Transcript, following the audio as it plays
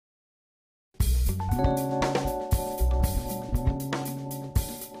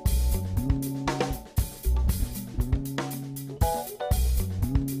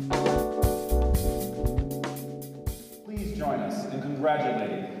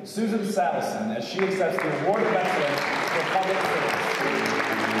Susan Salasin as she accepts the Award of Excellence for Public Service.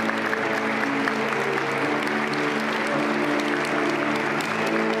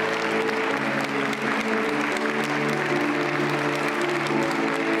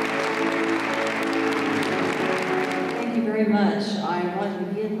 Thank you very much. I want to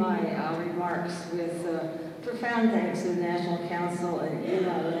begin my remarks with profound thanks to the National Council and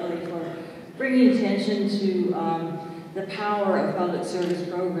really for bringing attention to the power of public service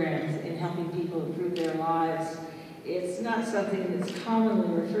programs in helping people improve their lives. It's not something that's commonly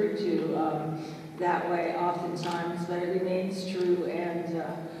referred to that way oftentimes, but it remains true, and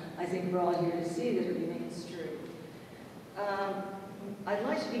I think we're all here to see that it remains true. I'd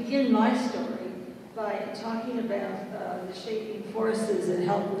like to begin my story by talking about the shaping forces that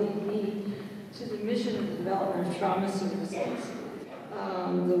helped lead me to the mission of the development of trauma services.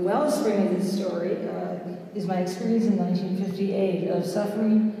 The wellspring of this story is my experience in 1958 of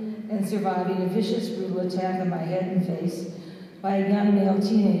suffering and surviving a vicious, brutal attack on my head and face by a young male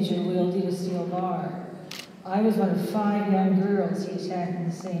teenager wielding a steel bar. I was one of 5 young girls he attacked in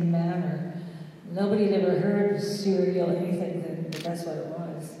the same manner. Nobody had ever heard of serial anything, but that's what it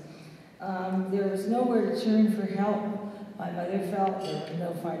was. There was nowhere to turn for help. My mother felt there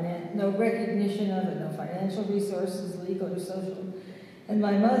was no recognition of it, no financial resources, legal or social. And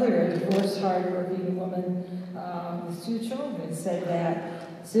my mother, a divorced, hard-working woman with 2 children, said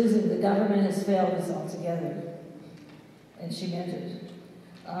that, Susan, the government has failed us altogether. And she meant it.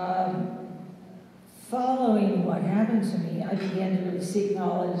 Following what happened to me, I began to really seek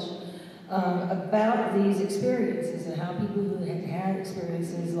knowledge about these experiences and how people who had had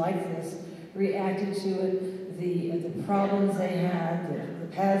experiences like this reacted to it, the problems they had, the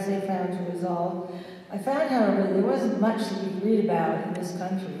paths they found to resolve. I found, however, there wasn't much that you could read about in this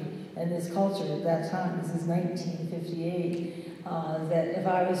country and this culture at that time. This is 1958. That if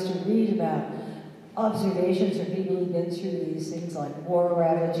I was to read about observations from people who've been through these things like war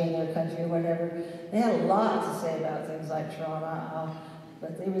ravaging their country or whatever, they had a lot to say about things like trauma,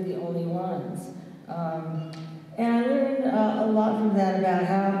 but they were the only ones. And I learned a lot from that about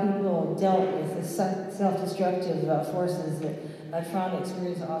how people dealt with the self-destructive forces that a trauma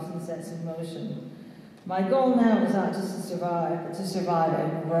experience often sets in motion. My goal now is not just to survive, but to survive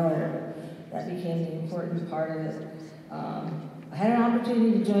and grow. That became the important part of it. I had an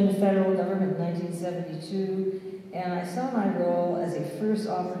opportunity to join the federal government in 1972, and I saw my role as a first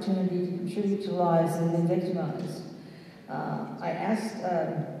opportunity to contribute to lives that have been victimized. I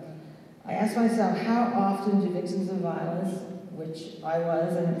asked myself, how often do victims of violence, which I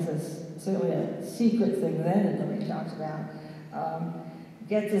was, and it's certainly a secret thing then that nobody talks about,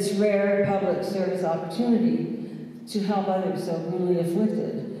 get this rare public service opportunity to help others so brutally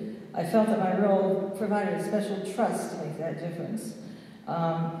afflicted. I felt that my role provided a special trust to make that difference.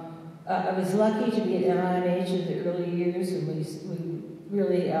 I was lucky to be at NIMH in the early years, and we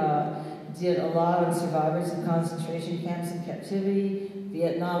really did a lot on survivors of concentration camps and captivity,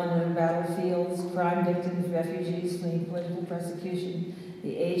 Vietnam and other battlefields, crime victims, refugees fleeing political persecution,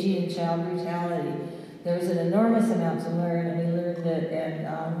 the aging and child brutality. There was an enormous amount to learn, and we learned it,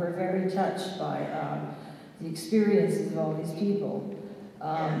 and we're very touched by the experiences of all these people.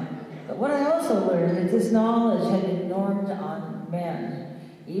 But what I also learned is this knowledge had been normed on men.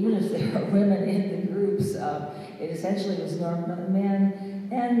 Even if there were women in the groups, it essentially was normed on men.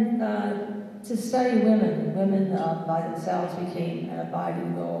 And to study women by themselves became an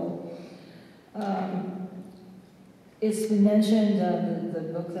abiding goal. It's been mentioned, the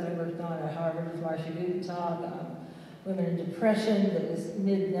book that I worked on at Harvard with Marcia Gutentag, Women in Depression, that was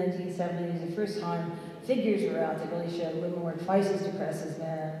mid-1970s, the first time figures were out that really showed women were twice as depressed as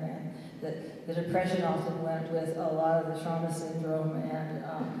men, and that the depression often went with a lot of the trauma syndrome, and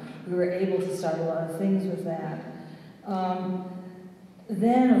we were able to start a lot of things with that.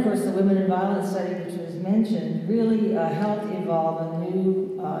 Then, of course, the Women in Violence study, which was mentioned, really helped evolve a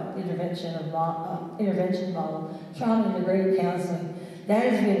new intervention model, trauma integrated counseling. That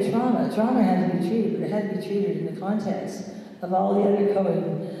is really trauma. Trauma had to be treated, but it had to be treated in the context of all the other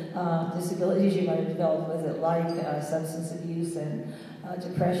disabilities you might have developed with it, like substance abuse and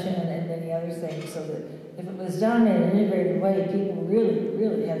depression and many other things, so that if it was done in an integrated way, people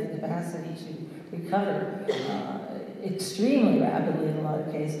really had the capacity to recover extremely rapidly in a lot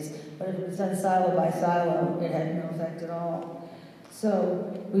of cases. But if it was done silo by silo, it had no effect at all.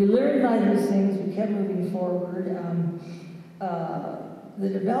 So we learned by these things, we kept moving forward. The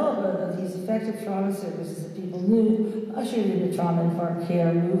development of these effective trauma services that people knew ushered in the trauma-informed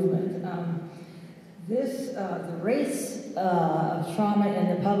care movement. The race of trauma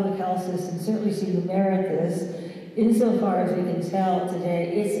in the public health system certainly seemed to merit this. insofar as we can tell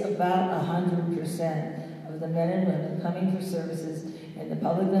today, it's about 100% of the men and women coming for services in the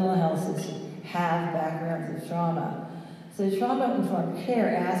public mental health system have backgrounds of trauma. So trauma-informed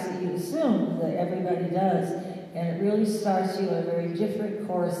care asks that you assume that everybody does, and it really starts you on a very different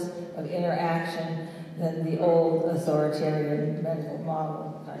course of interaction than the old authoritarian medical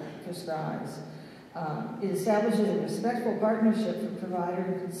model kind of prescribes. It establishes a respectful partnership for provider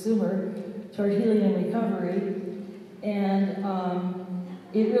and consumer toward healing and recovery, and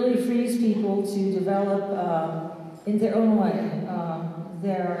it really frees people to develop in their own way.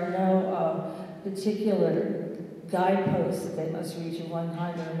 There are no particular guideposts that they must reach of one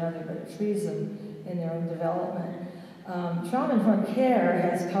kind or another, but it frees them in their own development. Trauma-informed care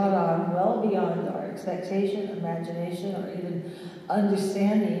has caught on well beyond our expectation, imagination, or even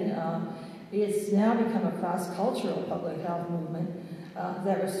understanding. It's now become a cross-cultural public health movement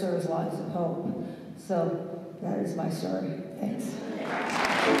that restores lives of hope. So that is my story. Thanks.